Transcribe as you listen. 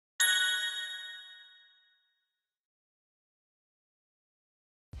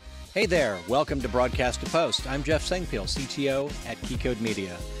Hey there, welcome to Broadcast to Post. I'm Jeff Sengpil, CTO at Keycode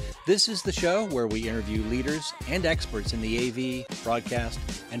Media. This is the show where we interview leaders and experts in the AV, broadcast,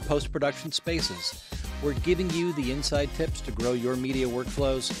 and post-production spaces. We're giving you the inside tips to grow your media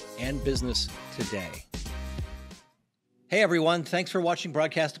workflows and business today. Hey everyone, thanks for watching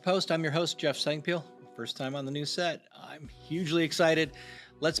Broadcast to Post. I'm your host, Jeff Sengpil. First time on the new set. I'm hugely excited.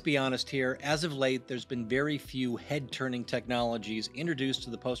 Let's be honest here, as of late, there's been very few head-turning technologies introduced to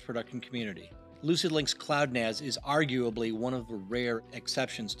the post-production community. LucidLink's Cloud NAS is arguably one of the rare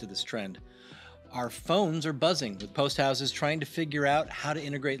exceptions to this trend. Our phones are buzzing with post houses trying to figure out how to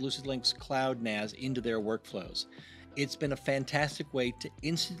integrate LucidLink's Cloud NAS into their workflows. It's been a fantastic way to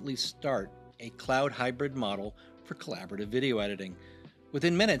instantly start a cloud hybrid model for collaborative video editing.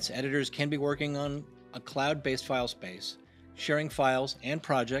 Within minutes, editors can be working on a cloud-based file space, sharing files and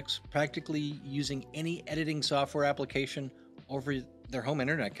projects, practically using any editing software application over their home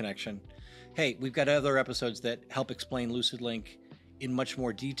internet connection. Hey, we've got other episodes that help explain LucidLink in much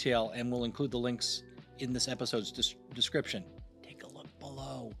more detail, and we'll include the links in this episode's description. Take a look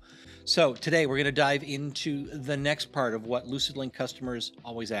below. So today we're going to dive into the next part of what LucidLink customers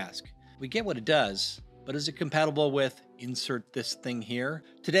always ask. We get what it does, but is it compatible with insert this thing here?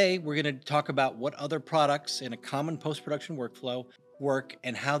 Today, we're going to talk about what other products in a common post-production workflow work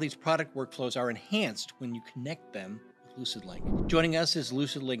and how these product workflows are enhanced when you connect them with LucidLink. Joining us is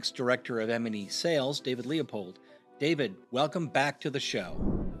LucidLink's Director of M&E Sales, David Leopold. David, welcome back to the show.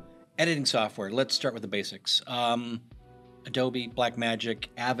 Editing software, let's start with the basics. Adobe, Blackmagic,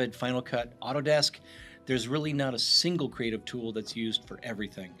 Avid, Final Cut, Autodesk. There's really not a single creative tool that's used for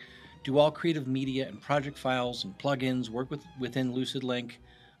everything. Do all creative media and project files and plugins work within LucidLink?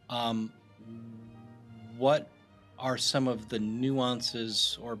 What are some of the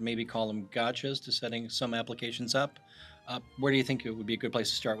nuances, or maybe call them gotchas, to setting some applications up? Where do you think it would be a good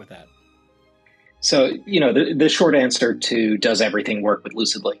place to start with that? So, the short answer to does everything work with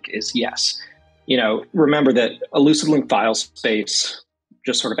LucidLink is yes. Remember that a LucidLink file space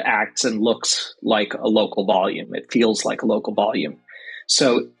just sort of acts and looks like a local volume. It feels like a local volume.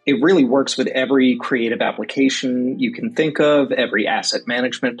 So it really works with every creative application you can think of, every asset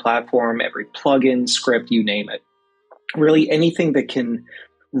management platform, every plugin, script, you name it. Really anything that can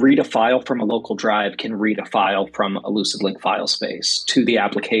read a file from a local drive can read a file from a LucidLink file space to the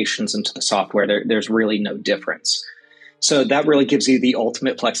applications and to the software. There's really no difference. So that really gives you the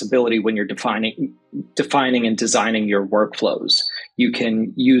ultimate flexibility when you're defining and designing your workflows. You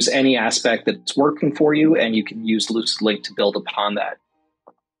can use any aspect that's working for you, and you can use LucidLink to build upon that.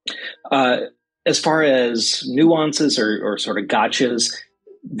 As far as nuances or sort of gotchas,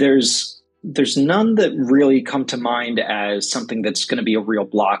 there's none that really come to mind as something that's going to be a real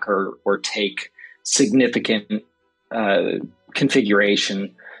blocker or take significant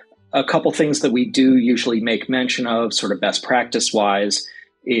configuration. A couple things that we do usually make mention of, sort of best practice wise,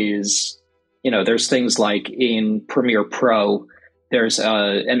 is there's things like in Premiere Pro, there's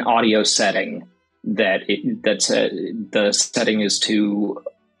an audio setting the setting is to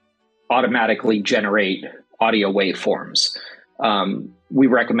automatically generate audio waveforms. We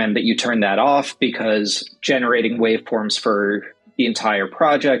recommend that you turn that off because generating waveforms for the entire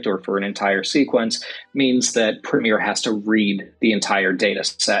project or for an entire sequence means that Premiere has to read the entire data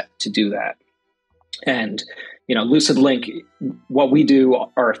set to do that. And, LucidLink, what we do,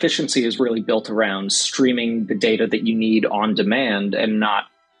 our efficiency is really built around streaming the data that you need on demand and not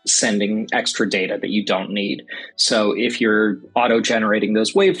sending extra data that you don't need. So if you're auto-generating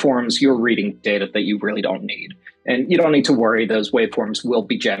those waveforms, you're reading data that you really don't need. And you don't need to worry, those waveforms will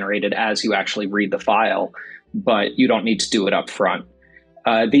be generated as you actually read the file, but you don't need to do it up front.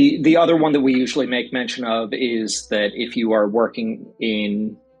 The other one that we usually make mention of is that if you are working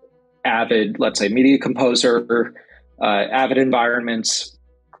in Avid, let's say Media Composer, Avid environments,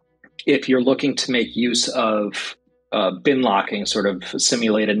 if you're looking to make use of bin locking, sort of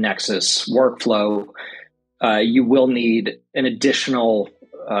simulated Nexus workflow, you will need an additional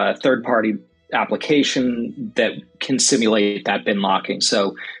third-party application that can simulate that bin locking.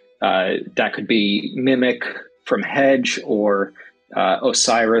 So that could be Mimic from Hedge or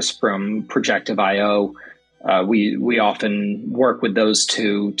Osiris from Projective.io. We often work with those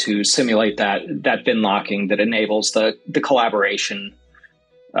two to simulate that bin locking that enables the collaboration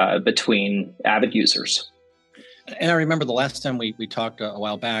between Avid users. And I remember the last time we talked a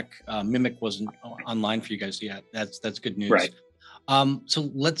while back, Mimic wasn't online for you guys yet. That's good news. Right. So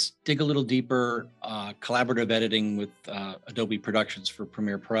let's dig a little deeper. Collaborative editing with Adobe Productions for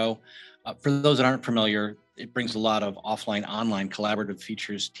Premiere Pro. For those that aren't familiar, it brings a lot of offline, online collaborative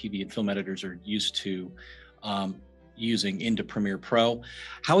features TV and film editors are used to. using into Premiere Pro.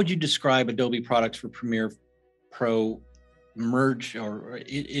 How would you describe Adobe products for Premiere Pro merge or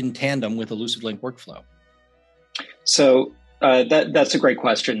in tandem with the LucidLink workflow? So that's a great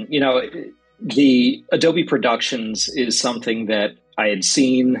question. The Adobe Productions is something that I had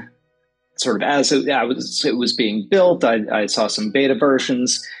seen sort of as it was being built. I saw some beta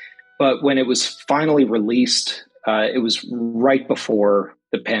versions, but when it was finally released, it was right before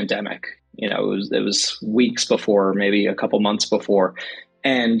the pandemic. It was weeks before, maybe a couple months before,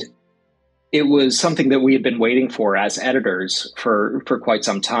 and it was something that we had been waiting for as editors for quite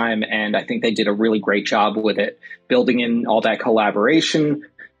some time. And I think they did a really great job with it, building in all that collaboration,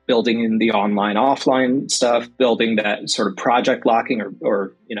 building in the online offline stuff, building that sort of project locking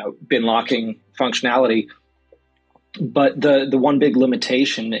or bin locking functionality. But the one big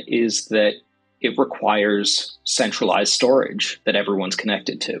limitation is that it requires centralized storage that everyone's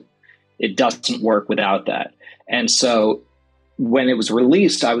connected to. It doesn't work without that. And so when it was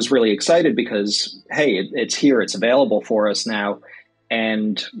released, I was really excited because, hey, it's here, it's available for us now.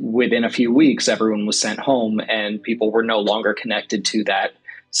 And within a few weeks, everyone was sent home and people were no longer connected to that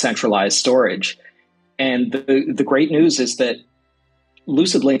centralized storage. And the great news is that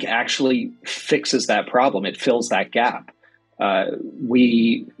LucidLink actually fixes that problem. It fills that gap.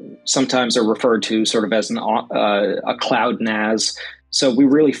 We sometimes are referred to sort of as a cloud NAS. So we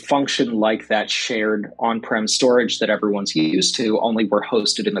really function like that shared on-prem storage that everyone's used to, only we're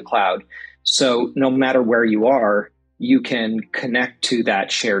hosted in the cloud. So no matter where you are, you can connect to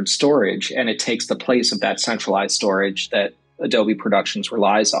that shared storage, and it takes the place of that centralized storage that Adobe Productions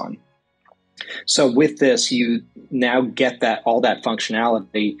relies on. So with this, you now get all that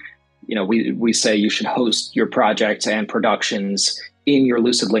functionality. We say you should host your projects and productions in your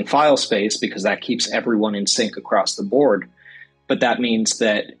LucidLink file space because that keeps everyone in sync across the board. But that means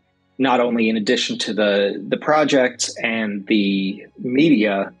that not only in addition to the projects and the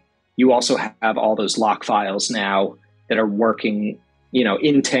media, you also have all those lock files now that are working,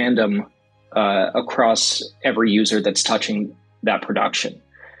 in tandem across every user that's touching that production.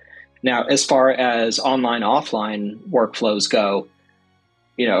 Now, as far as online, offline workflows go,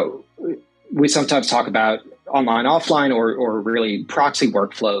 we sometimes talk about online, offline, or really proxy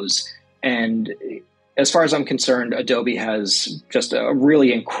workflows. And as far as I'm concerned, Adobe has just a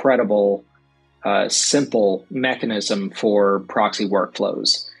really incredible, simple mechanism for proxy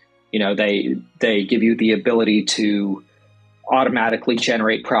workflows. They give you the ability to automatically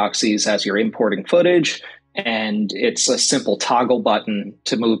generate proxies as you're importing footage, and it's a simple toggle button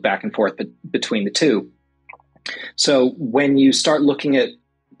to move back and forth between the two. So when you start looking at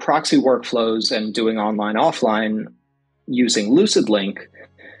proxy workflows and doing online, offline using LucidLink,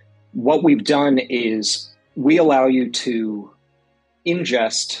 what we've done is we allow you to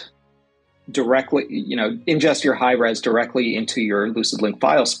ingest your high res directly into your LucidLink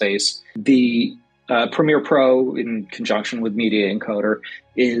file space. The Premiere Pro, in conjunction with Media Encoder,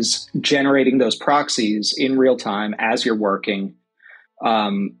 is generating those proxies in real time as you're working,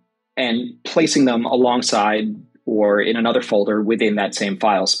 and placing them alongside or in another folder within that same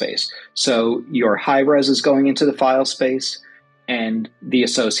file space. So your high res is going into the file space, and the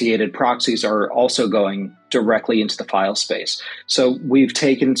associated proxies are also going directly into the file space. So we've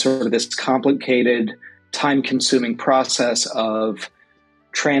taken sort of this complicated, time-consuming process of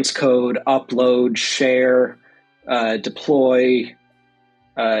transcode, upload, share, deploy,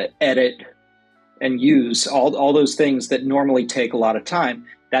 edit, and use, all those things that normally take a lot of time.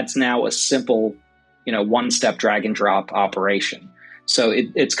 That's now a simple, one-step drag and drop operation. So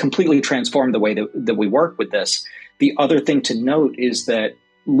it's completely transformed the way that we work with this. The other thing to note is that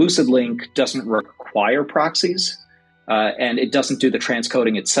LucidLink doesn't require proxies, and it doesn't do the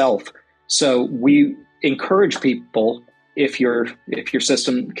transcoding itself. So we encourage people, if your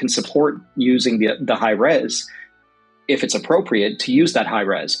system can support using the high res, if it's appropriate, to use that high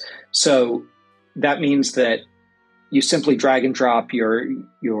res. So that means that you simply drag and drop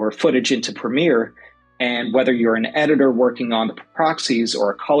your footage into Premiere, and whether you're an editor working on the proxies or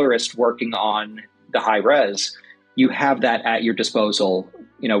a colorist working on the high res, you have that at your disposal,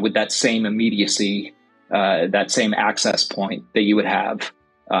 with that same immediacy, that same access point that you would have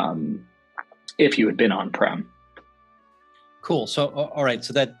if you had been on-prem. Cool. So, all right.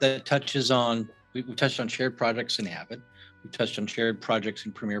 So that touches on, we've touched on shared projects in Avid. We've touched on shared projects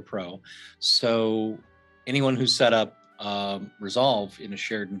in Premiere Pro. So anyone who's set up Resolve in a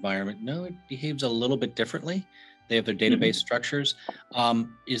shared environment, it behaves a little bit differently. They have their database structures.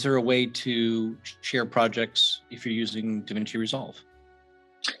 Is there a way to share projects if you're using DaVinci Resolve?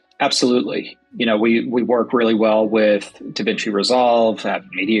 Absolutely. We work really well with DaVinci Resolve,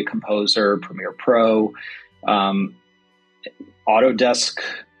 Media Composer, Premiere Pro. Autodesk,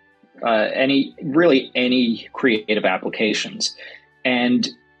 any creative applications. And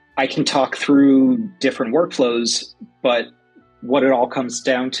I can talk through different workflows, but what it all comes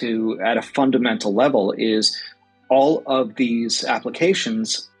down to at a fundamental level is all of these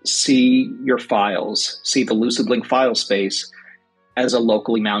applications see your files, see the LucidLink file space as a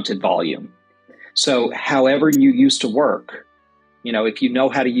locally mounted volume. So however you used to work, if you know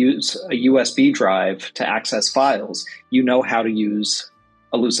how to use a USB drive to access files, you know how to use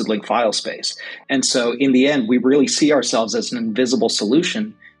a LucidLink file space. And so in the end, we really see ourselves as an invisible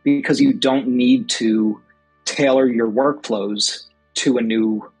solution because you don't need to tailor your workflows to a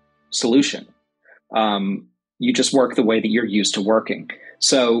new solution. You just work the way that you're used to working.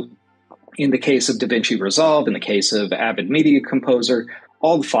 So in the case of DaVinci Resolve, in the case of Avid Media Composer,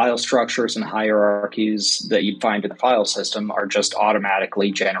 all the file structures and hierarchies that you'd find in the file system are just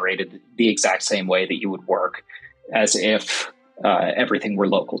automatically generated the exact same way that you would work as if everything were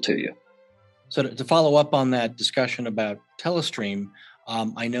local to you. So to follow up on that discussion about Telestream,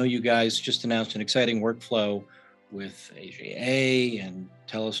 I know you guys just announced an exciting workflow with AJA and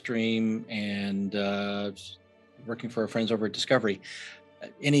Telestream and working for our friends over at Discovery.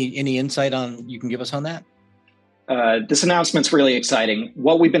 Any insight you can give us on that? This announcement's really exciting.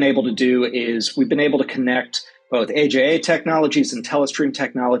 What we've been able to do is we've been able to connect both AJA technologies and Telestream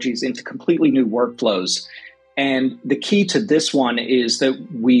technologies into completely new workflows. And the key to this one is that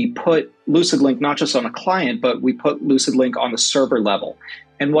we put LucidLink not just on a client, but we put LucidLink on the server level.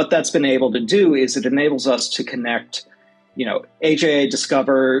 And what that's been able to do is it enables us to connect, AJA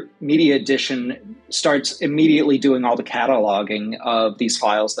Discover Media Edition starts immediately doing all the cataloging of these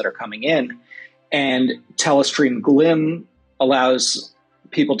files that are coming in. And Telestream Glim allows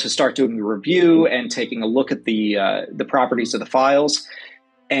people to start doing a review and taking a look at the properties of the files.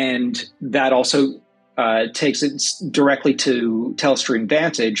 And that also takes it directly to Telestream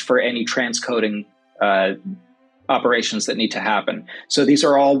Vantage for any transcoding operations that need to happen. So these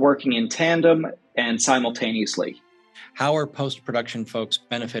are all working in tandem and simultaneously. How are post-production folks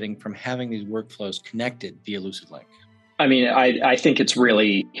benefiting from having these workflows connected via LucidLink? I mean, I think it's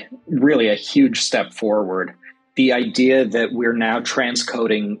really, really a huge step forward. The idea that we're now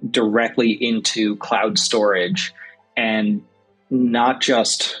transcoding directly into cloud storage, and not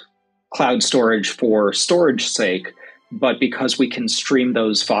just cloud storage for storage sake, but because we can stream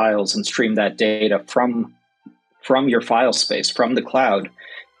those files and stream that data from your file space, from the cloud,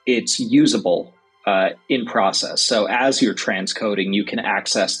 it's usable in process. So as you're transcoding, you can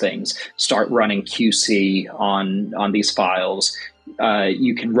access things, start running QC on these files.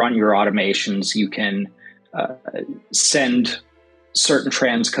 You can run your automations. You can send certain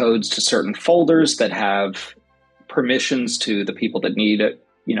transcodes to certain folders that have permissions to the people that need it.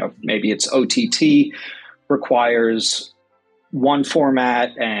 Maybe it's OTT requires one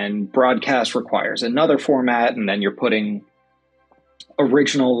format and broadcast requires another format, and then you're putting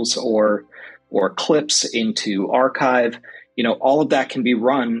originals or clips into archive. All of that can be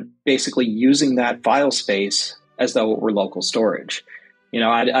run basically using that file space as though it were local storage.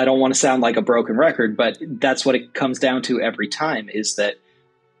 I don't want to sound like a broken record, but that's what it comes down to every time, is that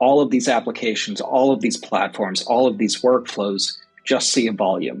all of these applications, all of these platforms, all of these workflows just see a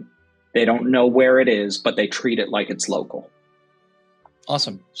volume. They don't know where it is, but they treat it like it's local.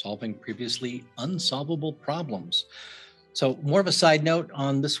 Awesome. Solving previously unsolvable problems. So more of a side note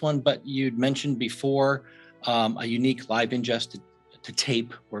on this one, but you'd mentioned before a unique live ingest to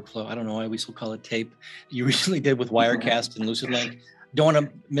tape workflow. I don't know why we still call it tape. You recently did with Wirecast and LucidLink. Don't want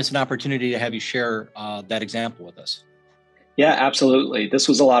to miss an opportunity to have you share that example with us. Yeah, absolutely. This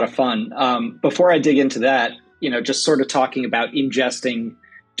was a lot of fun. Before I dig into that, just sort of talking about ingesting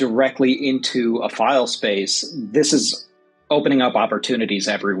directly into a file space, this is opening up opportunities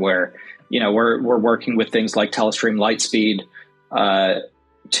everywhere. We're working with things like Telestream Lightspeed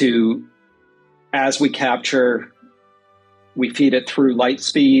to, as we capture, we feed it through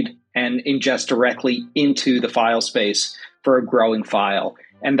Lightspeed and ingest directly into the file space for a growing file.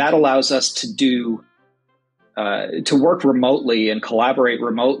 And that allows us to work remotely and collaborate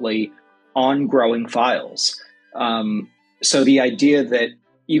remotely on growing files. So the idea that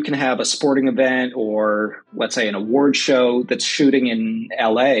you can have a sporting event or, let's say, an award show that's shooting in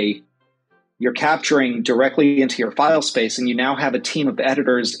LA, you're capturing directly into your file space, and you now have a team of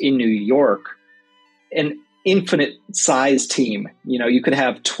editors in New York, an infinite size team. You could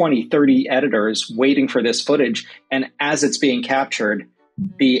have 20, 30 editors waiting for this footage. And as it's being captured,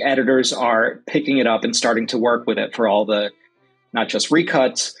 the editors are picking it up and starting to work with it for all the, not just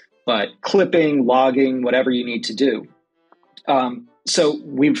recuts, but clipping, logging, whatever you need to do. So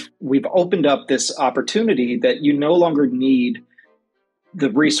we've opened up this opportunity that you no longer need the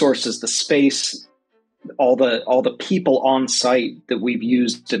resources, the space, all the people on site that we've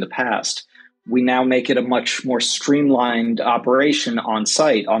used in the past. We now make it a much more streamlined operation on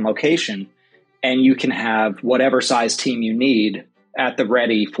site, on location, and you can have whatever size team you need at the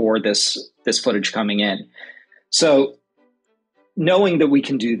ready for this footage coming in. So knowing that we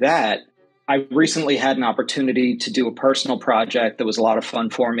can do that, I recently had an opportunity to do a personal project that was a lot of fun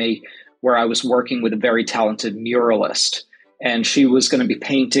for me, where I was working with a very talented muralist. And she was going to be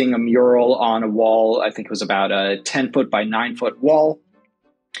painting a mural on a wall. I think it was about a 10-foot by 9-foot wall.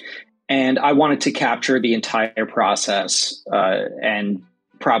 And I wanted to capture the entire process and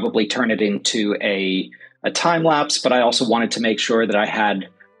probably turn it into a time lapse. But I also wanted to make sure that I had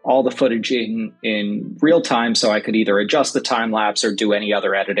all the footage in real time, so I could either adjust the time lapse or do any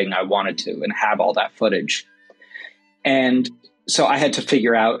other editing I wanted to and have all that footage. And so I had to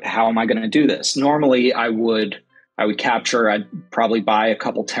figure out, how am I going to do this? Normally I would capture, I'd probably buy a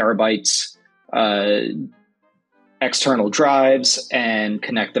couple terabytes external drives and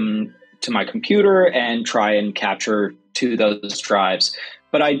connect them to my computer and try and capture to those drives.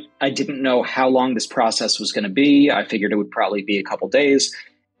 But I didn't know how long this process was going to be. I figured it would probably be a couple days,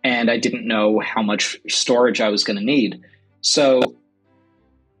 and I didn't know how much storage I was going to need. So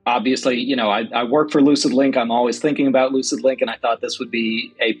obviously, I work for LucidLink. I'm always thinking about LucidLink, and I thought this would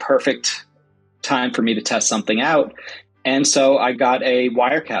be a perfect time for me to test something out. And so I got a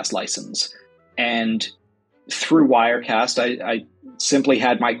Wirecast license. And through Wirecast, I simply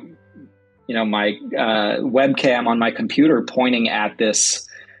had my webcam on my computer pointing at this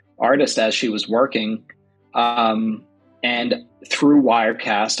artist as she was working. And through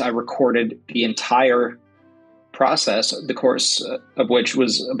Wirecast, I recorded the entire process, the course of which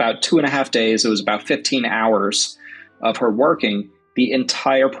was about 2.5 days. It was about 15 hours of her working. The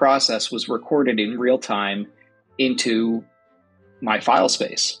entire process was recorded in real time into my file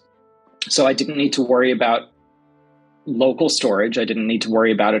space. So I didn't need to worry about local storage. I didn't need to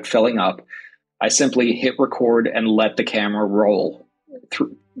worry about it filling up. I simply hit record and let the camera roll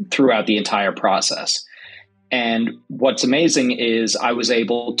throughout the entire process. And what's amazing is I was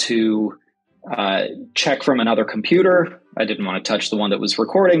able to check from another computer. I didn't want to touch the one that was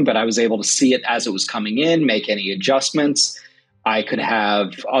recording, but I was able to see it as it was coming in, make any adjustments. I could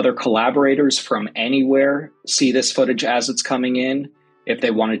have other collaborators from anywhere see this footage as it's coming in. If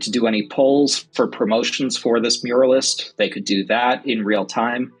they wanted to do any polls for promotions for this muralist, they could do that in real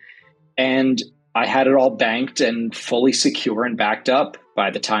time. And I had it all banked and fully secure and backed up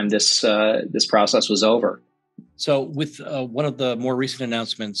by the time this process was over. So with one of the more recent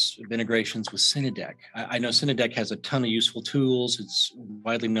announcements of integrations with Cinedeck, I know Cinedeck has a ton of useful tools. It's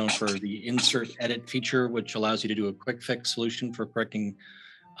widely known for the insert edit feature, which allows you to do a quick fix solution for correcting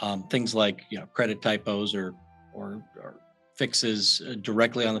things like credit typos or fixes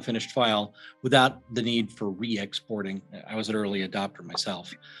directly on the finished file without the need for re-exporting. I was an early adopter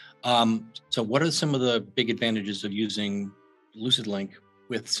myself. So what are some of the big advantages of using LucidLink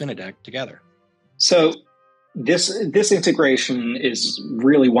with Cinedeck together? So this integration is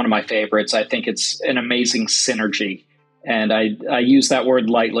really one of my favorites. I think it's an amazing synergy. And I use that word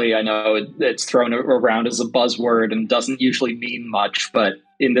lightly. I know it's thrown around as a buzzword and doesn't usually mean much, but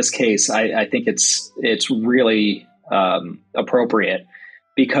in this case, I think it's really appropriate,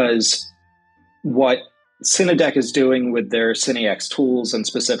 because what Cinedeck is doing with their CineX tools, and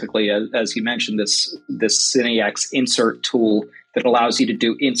specifically, as you mentioned, this CineX insert tool that allows you to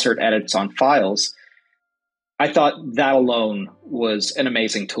do insert edits on files, I thought that alone was an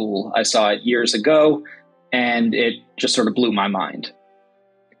amazing tool. I saw it years ago, and it just sort of blew my mind.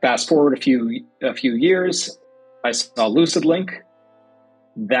 Fast forward a few years, I saw LucidLink.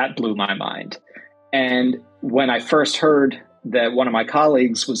 That blew my mind. And when I first heard that one of my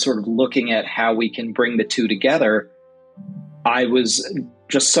colleagues was sort of looking at how we can bring the two together, I was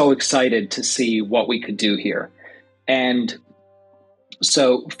just so excited to see what we could do here. And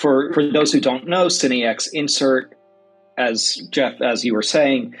so for those who don't know, CineX Insert, as Jeff, as you were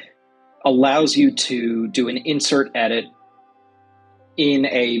saying, allows you to do an insert edit in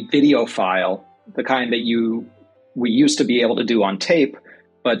a video file, the kind that we used to be able to do on tape.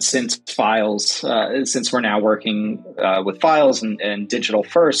 But since we're now working with files and digital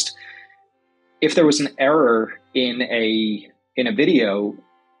first, if there was an error in a video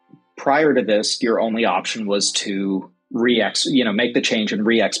prior to this, your only option was to make the change and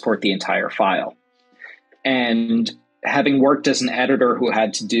re-export the entire file. And having worked as an editor who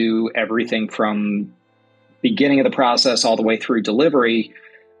had to do everything from beginning of the process all the way through delivery,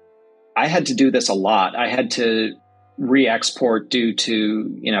 I had to do this a lot. I had to re-export due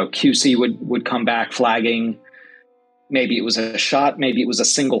to, QC would come back flagging. Maybe it was a shot, maybe it was a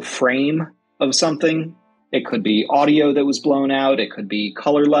single frame of something. It could be audio that was blown out. It could be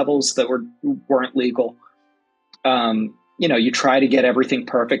color levels that weren't legal. You try to get everything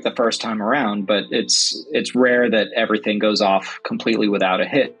perfect the first time around, but it's rare that everything goes off completely without a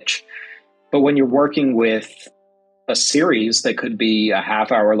hitch. But when you're working with a series that could be a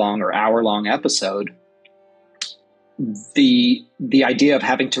half-hour long or hour-long episode, the idea of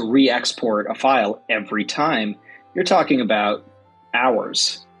having to re-export a file every time, you're talking about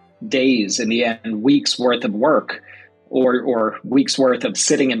hours, days, in the end, weeks worth of work, or weeks worth of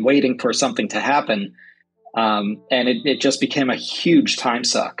sitting and waiting for something to happen. And it just became a huge time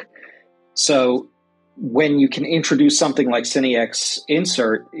suck. So when you can introduce something like Cinedeck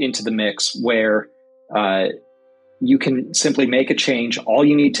Insert into the mix, where you can simply make a change, all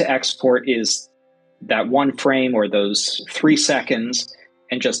you need to export is that one frame or those 3 seconds,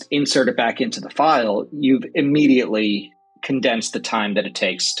 and just insert it back into the file, you've immediately condensed the time that it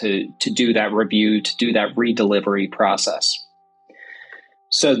takes to do that review, to do that redelivery process.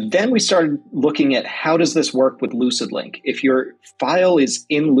 So then we started looking at, how does this work with LucidLink? If your file is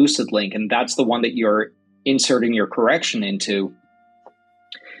in LucidLink and that's the one that you're inserting your correction into,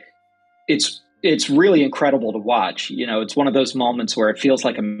 it's really incredible to watch. It's one of those moments where it feels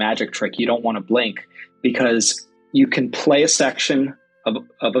like a magic trick. You don't want to blink, because you can play a section of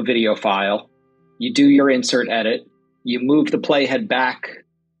a video file, you do your insert edit, you move the playhead back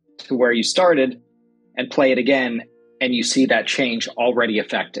to where you started and play it again, and you see that change already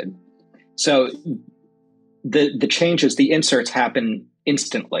affected. So the changes, the inserts happen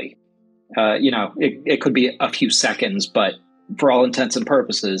instantly. It could be a few seconds, but for all intents and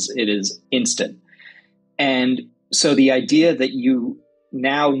purposes, it is instant. And so the idea that you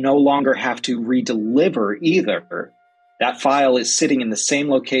now no longer have to redeliver either, that file is sitting in the same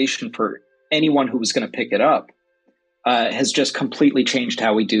location for anyone who was going to pick it up, has just completely changed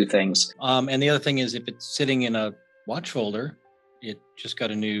how we do things. And the other thing is, if it's sitting in a watch folder, it just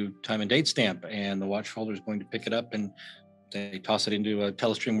got a new time and date stamp, and the watch folder is going to pick it up and they toss it into a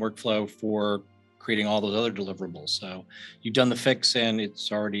Telestream workflow for creating all those other deliverables. So you've done the fix and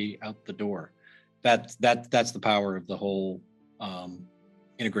it's already out the door. That's the power of the whole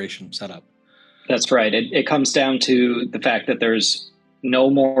integration setup. That's right. It comes down to the fact that there's no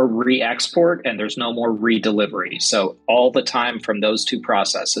more re-export and there's no more redelivery. So all the time from those two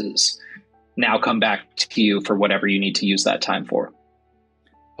processes now come back to you for whatever you need to use that time for.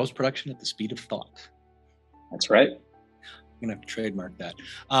 Post-production at the speed of thought. That's right. I'm going to have to trademark that.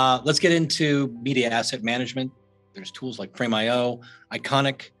 Let's get into media asset management. There's tools like Frame.io,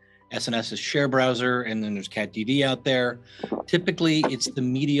 Iconic, SNS's share browser, and then there's CatDV out there. Typically, it's the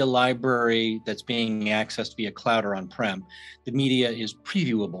media library that's being accessed via cloud or on-prem. The media is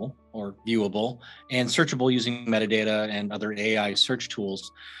previewable or viewable and searchable using metadata and other AI search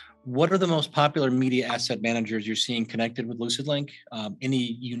tools. What are the most popular media asset managers you're seeing connected with LucidLink?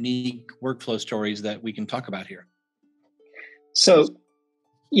 Any unique workflow stories that we can talk about here? So,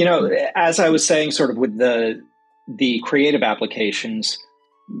 as I was saying, sort of with the creative applications,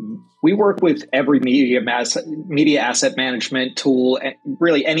 we work with every media asset management tool,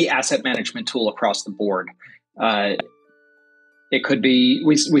 really any asset management tool across the board. It could be,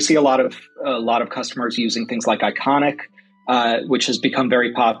 we see a lot of customers using things like Iconic, which has become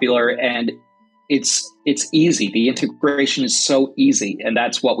very popular, and it's easy. The integration is so easy, and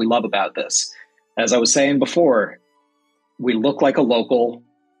that's what we love about this. As I was saying before, we look like a local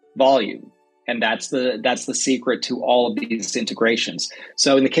volume, and that's the secret to all of these integrations.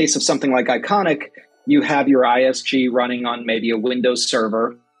 So in the case of something like Iconic, you have your ISG running on maybe a Windows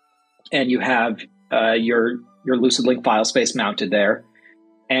server, and you have your LucidLink file space mounted there,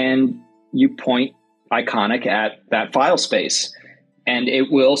 and you point Iconic at that file space, and it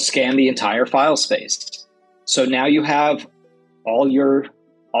will scan the entire file space. So now you have all your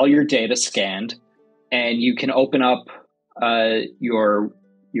data scanned, and you can open up your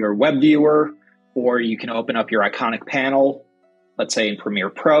web viewer, or you can open up your Iconic panel, let's say in Premiere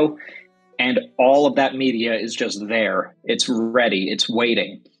Pro, and all of that media is just there. It's ready, it's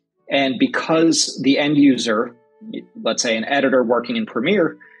waiting. And because the end user, let's say an editor working in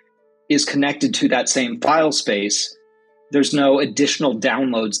Premiere, is connected to that same file space, there's no additional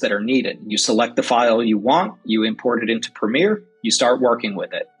downloads that are needed. You select the file you want, you import it into Premiere, you start working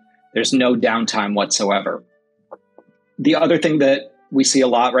with it. There's no downtime whatsoever. The other thing that we see a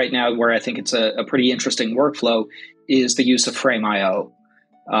lot right now, where I think it's a pretty interesting workflow, is the use of Frame.io.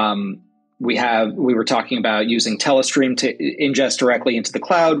 We were talking about using Telestream to ingest directly into the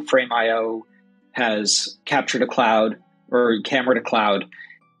cloud. Frame.io has capture to cloud or camera to cloud.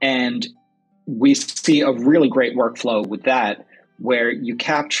 And we see a really great workflow with that, where you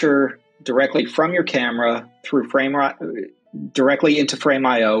capture directly from your camera through directly into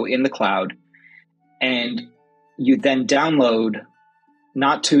Frame.io in the cloud. And you then download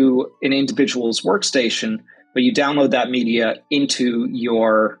not to an individual's workstation, but you download that media into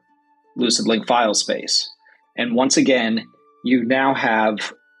your LucidLink file space. And once again, you now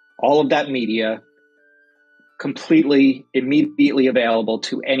have all of that media completely, immediately available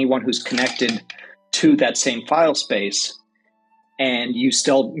to anyone who's connected to that same file space. And you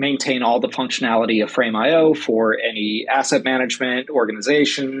still maintain all the functionality of Frame.io for any asset management,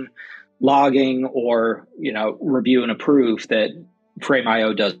 organization, logging, or review and approve that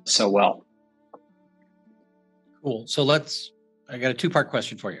Frame.io does so well. Cool. So I got a two-part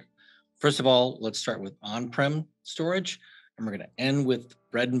question for you. First of all, let's start with on-prem storage, and we're going to end with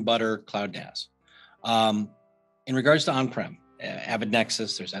bread and butter cloud NAS. In regards to on-prem, Avid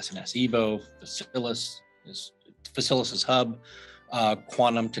Nexus, there's SNS Evo, Facilis's Hub,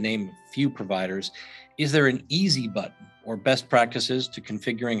 Quantum, to name a few providers. Is there an easy button or best practices to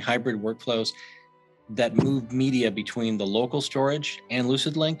configuring hybrid workflows that move media between the local storage and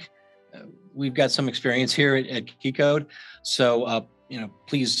LucidLink? We've got some experience here at KeyCode, so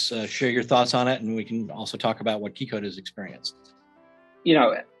please share your thoughts on it, and we can also talk about what KeyCode has experienced.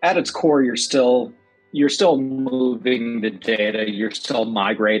 At its core, you're still moving the data, you're still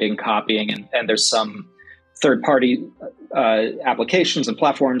migrating, copying, and there's some third-party applications and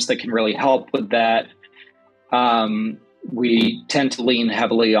platforms that can really help with that. We tend to lean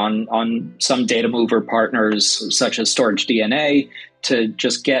heavily on some data mover partners, such as Storage DNA, to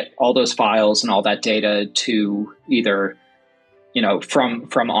just get all those files and all that data to either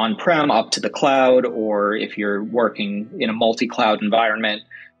from on-prem up to the cloud, or if you're working in a multi-cloud environment,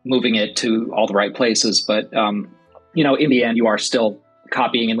 moving it to all the right places. But, in the end, you are still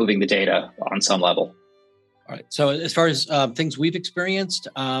copying and moving the data on some level. All right. So as far as things we've experienced,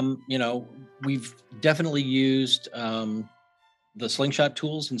 we've definitely used the Slingshot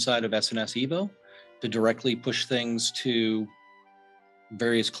tools inside of SNS Evo to directly push things to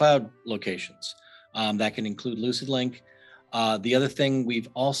various cloud locations. That can include LucidLink. The other thing we've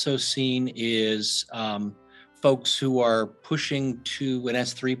also seen is folks who are pushing to an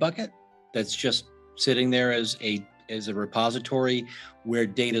S3 bucket that's just sitting there as a repository where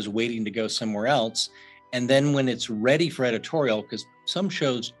data is waiting to go somewhere else. And then when it's ready for editorial, because some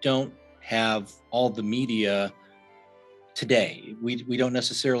shows don't have all the media today, we don't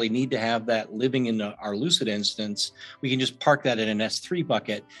necessarily need to have that living in our Lucid instance. We can just park that in an S3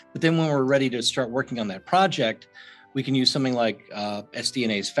 bucket. But then when we're ready to start working on that project, we can use something like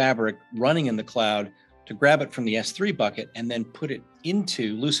SDNA's Fabric running in the cloud to grab it from the S3 bucket and then put it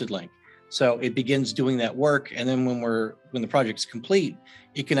into LucidLink. So it begins doing that work. And then when the project's complete,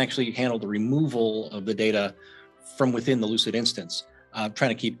 it can actually handle the removal of the data from within the Lucid instance, trying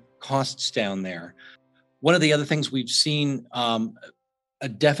to keep costs down there. One of the other things we've seen a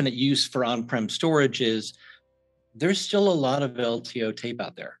definite use for on-prem storage is there's still a lot of LTO tape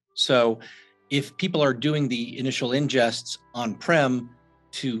out there. So if people are doing the initial ingests on-prem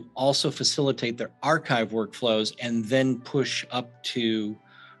to also facilitate their archive workflows and then push up to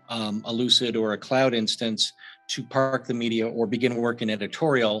a Lucid or a cloud instance to park the media or begin work in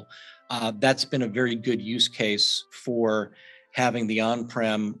editorial, that's been a very good use case for having the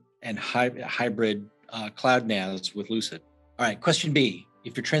on-prem and hybrid cloud NAS with Lucid. All right, question B.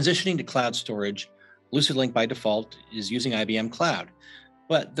 If you're transitioning to cloud storage, LucidLink by default is using IBM Cloud,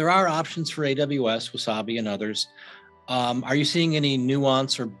 but there are options for AWS, Wasabi, and others. Are you seeing any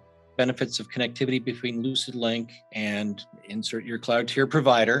nuance or benefits of connectivity between LucidLink and insert your cloud tier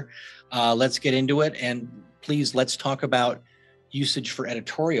provider? Let's get into it. And please, let's talk about usage for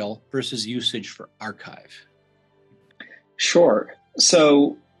editorial versus usage for archive. Sure.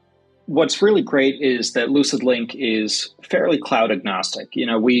 So what's really great is that LucidLink is fairly cloud agnostic.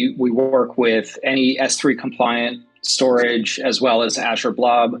 We work with any S3 compliant storage as well as Azure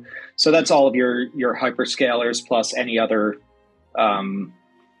Blob. So that's all of your hyperscalers plus any other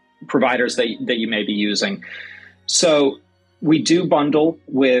providers that you may be using. So we do bundle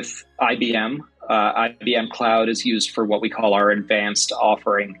with IBM. IBM Cloud is used for what we call our advanced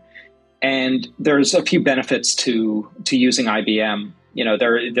offering. And there's a few benefits to using IBM.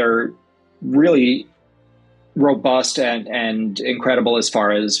 They're really robust and incredible as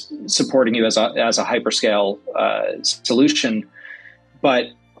far as supporting you as a hyperscale solution. But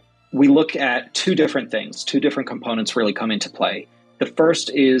we look at two different things, two different components really come into play. The first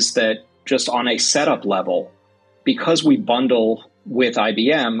is that just on a setup level, because we bundle with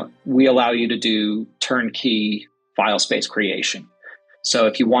IBM, we allow you to do turnkey file space creation. So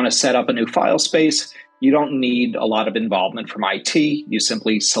if you want to set up a new file space, you don't need a lot of involvement from IT. You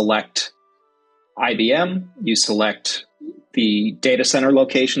simply select IBM, you select the data center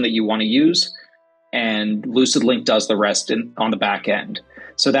location that you want to use, and LucidLink does the rest on the back end.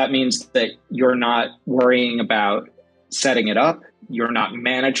 So that means that you're not worrying about setting it up. You're not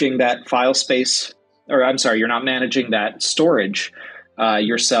managing that file space, or I'm sorry, you're not managing that storage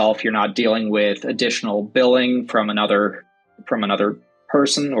yourself. You're not dealing with additional billing from another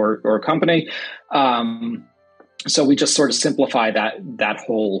person or company. So we just sort of simplify that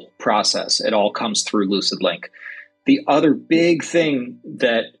whole process. It all comes through LucidLink. The other big thing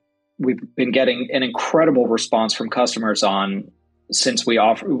that we've been getting an incredible response from customers on since we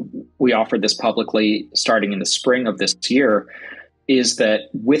offered this publicly starting in the spring of this year is that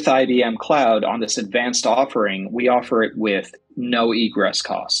with IBM Cloud on this advanced offering, we offer it with no egress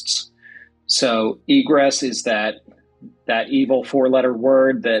costs. So egress is that evil 4-letter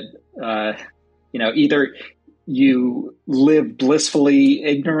word that either you live blissfully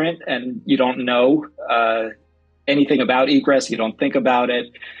ignorant and you don't know anything about egress, you don't think about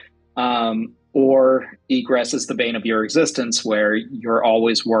it, or egress is the bane of your existence, where you're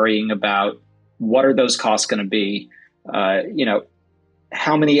always worrying about what are those costs going to be.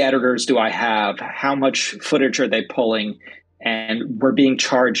 How many editors do I have? How much footage are they pulling? And we're being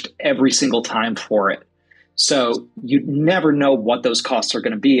charged every single time for it. So you never know what those costs are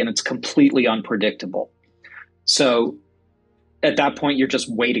going to be, and it's completely unpredictable. So at that point, you're just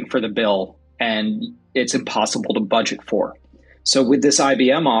waiting for the bill, and it's impossible to budget for. So with this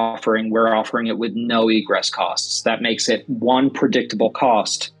IBM offering, we're offering it with no egress costs. That makes it one predictable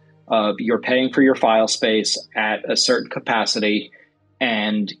cost of you're paying for your file space at a certain capacity,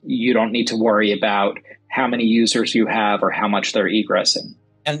 and you don't need to worry about how many users you have or how much they're egressing.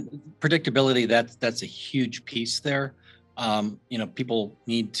 And predictability, that's a huge piece there. People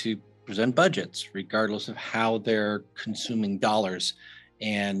need to present budgets regardless of how they're consuming dollars,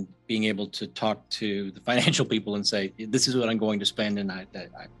 and being able to talk to the financial people and say, this is what I'm going to spend, and I'm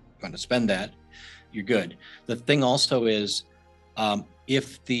going to spend that, you're good. The thing also is,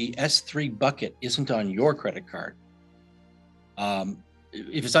 if the S3 bucket isn't on your credit card,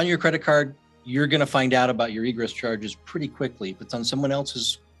 if it's on your credit card, you're going to find out about your egress charges pretty quickly. If it's on someone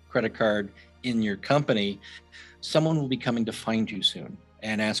else's credit card in your company, someone will be coming to find you soon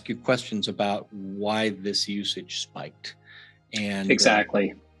and ask you questions about why this usage spiked. And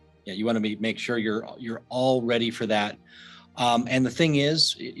exactly. You want to make sure you're all ready for that. And the thing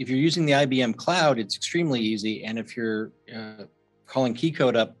is, if you're using the IBM Cloud, it's extremely easy. And if you're calling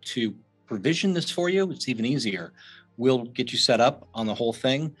Keycode up to provision this for you, it's even easier. We'll get you set up on the whole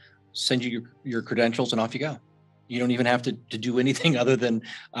thing, send you your credentials, and off you go. You don't even have to do anything other than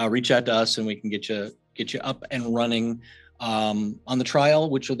reach out to us, and we can get you up and running on the trial,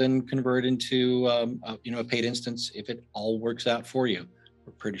 which will then convert into a paid instance if it all works out for you.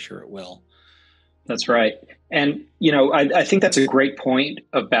 We're pretty sure it will. That's right. And I think that's a great point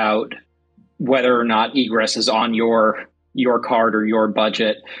about whether or not egress is on your card or your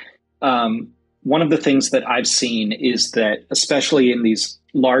budget. One of the things that I've seen is that, especially in these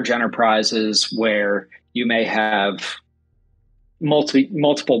large enterprises where you may have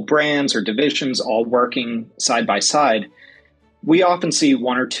multiple brands or divisions all working side by side, we often see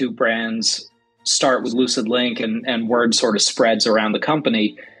one or two brands start with LucidLink and word sort of spreads around the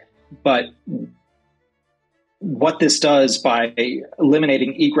company. But what this does by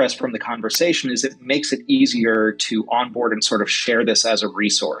eliminating egress from the conversation is it makes it easier to onboard and sort of share this as a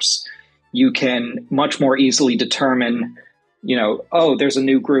resource. You can much more easily determine, there's a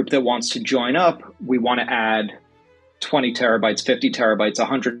new group that wants to join up. We want to add 20 terabytes, 50 terabytes,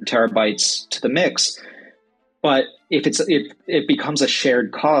 100 terabytes to the mix. But if it becomes a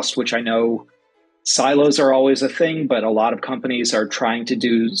shared cost, which I know silos are always a thing, but a lot of companies are trying to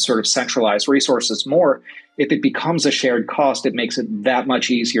do sort of centralized resources more. If it becomes a shared cost, it makes it that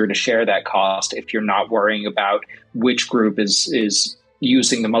much easier to share that cost if you're not worrying about which group is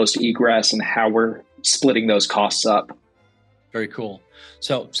using the most egress and how we're splitting those costs up. Very cool.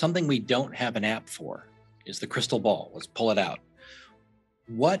 So something we don't have an app for is the crystal ball. Let's pull it out.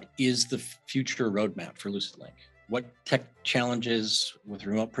 What is the future roadmap for LucidLink? What tech challenges with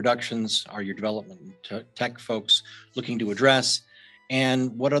remote productions are your development tech folks looking to address?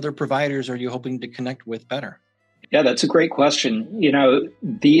 And what other providers are you hoping to connect with better? Yeah, that's a great question.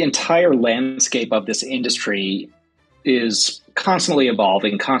 The entire landscape of this industry is constantly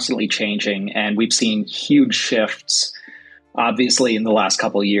evolving, constantly changing, and we've seen huge shifts, obviously, in the last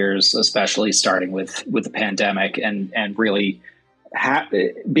couple of years, especially starting with the pandemic and really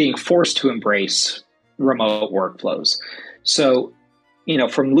being forced to embrace remote workflows. So,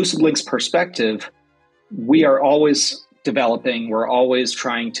 from LucidLink's perspective, we are always developing, we're always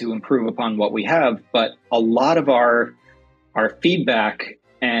trying to improve upon what we have, but a lot of our feedback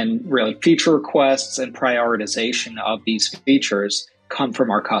and really feature requests and prioritization of these features come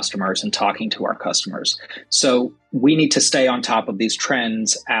from our customers and talking to our customers. So we need to stay on top of these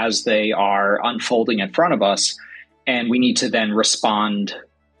trends as they are unfolding in front of us, and we need to then respond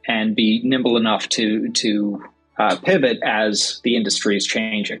and be nimble enough to pivot as the industry is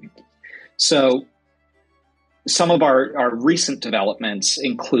changing. So some of our recent developments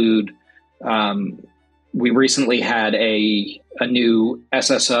include, we recently had a new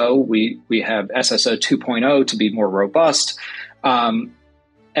SSO. We have SSO 2.0 to be more robust,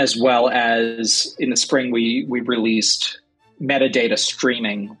 as well as in the spring we released metadata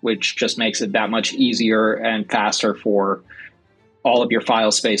streaming, which just makes it that much easier and faster for all of your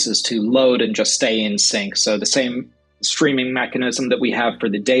file spaces to load and just stay in sync. So the same streaming mechanism that we have for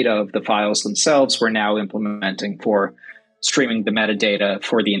the data of the files themselves, we're now implementing for streaming the metadata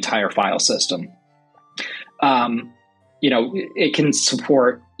for the entire file system. It can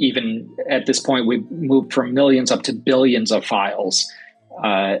support, even at this point, we've moved from millions up to billions of files.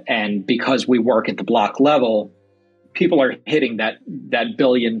 And because we work at the block level, people are hitting that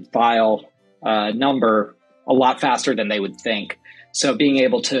billion file number a lot faster than they would think. So being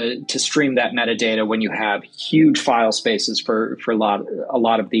able to stream that metadata when you have huge file spaces for a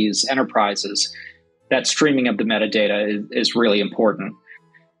lot of these enterprises, that streaming of the metadata is really important.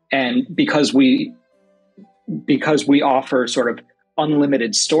 And because we offer sort of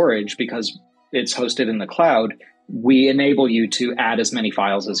unlimited storage, because it's hosted in the cloud, we enable you to add as many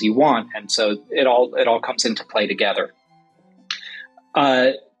files as you want. And so it all comes into play together.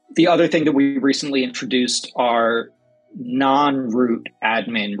 The other thing that we recently introduced are non-root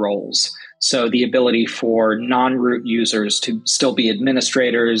admin roles. So the ability for non-root users to still be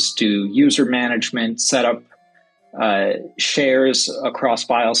administrators, do user management, set up shares across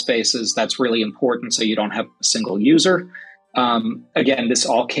file spaces. That's really important, so you don't have a single user. Again, this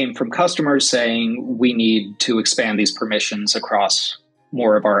all came from customers saying we need to expand these permissions across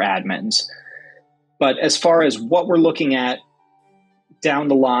more of our admins. But as far as what we're looking at down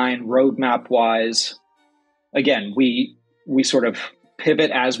the line, roadmap-wise, again, we sort of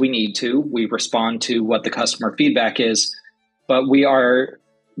pivot as we need to. We respond to what the customer feedback is, but we are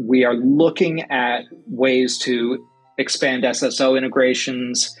looking at ways to expand SSO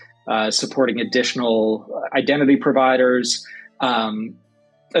integrations, supporting additional identity providers,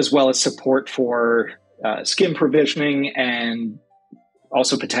 as well as support for SCIM provisioning and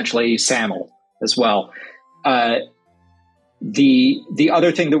also potentially SAML as well. The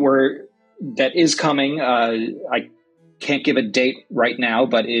other thing that is coming, I can't give a date right now,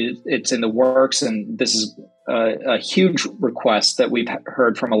 but it's in the works, and this is a huge request that we've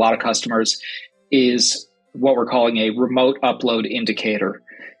heard from a lot of customers, is what we're calling a remote upload indicator.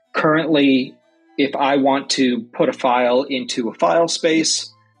 Currently, if I want to put a file into a file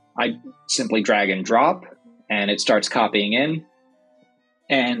space, I simply drag and drop, and it starts copying in.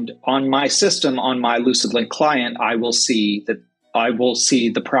 And on my system, on my LucidLink client, I will see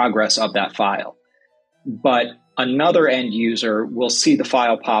the progress of that file. But another end user will see the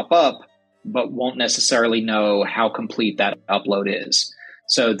file pop up, but won't necessarily know how complete that upload is.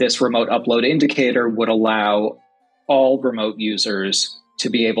 So this remote upload indicator would allow all remote users to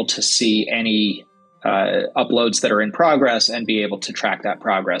be able to see any uploads that are in progress and be able to track that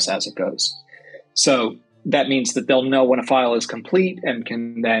progress as it goes. So that means that they'll know when a file is complete and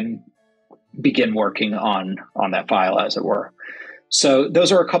can then begin working on that file, as it were. So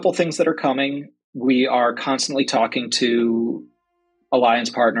those are a couple things that are coming. We are constantly talking to alliance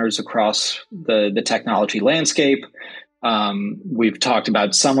partners across the technology landscape. We've talked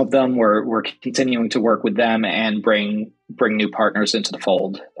about some of them. We're continuing to work with them and bring new partners into the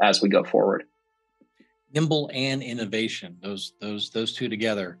fold as we go forward. Nimble and innovation, those two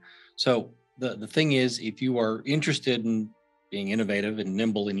together. So the thing is, if you are interested in being innovative and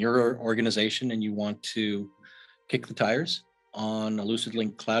nimble in your organization and you want to kick the tires on a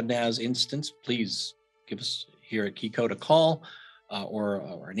LucidLink Cloud NAS instance, please give us here at Keycode a call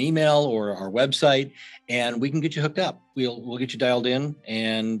or an email or our website, and we can get you hooked up. We'll get you dialed in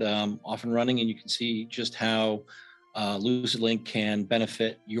and off and running, and you can see just how LucidLink can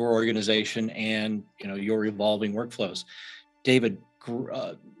benefit your organization and your evolving workflows. David,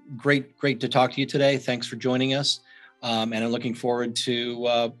 great to talk to you today. Thanks for joining us, and I'm looking forward to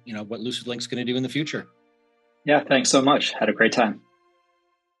what LucidLink's going to do in the future. Yeah, thanks so much. Had a great time.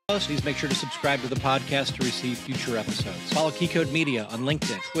 Please make sure to subscribe to the podcast to receive future episodes. Follow Keycode Media on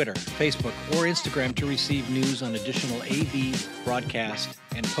LinkedIn, Twitter, Facebook, or Instagram to receive news on additional AV, broadcast,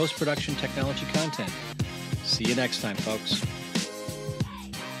 and post-production technology content. See you next time, folks.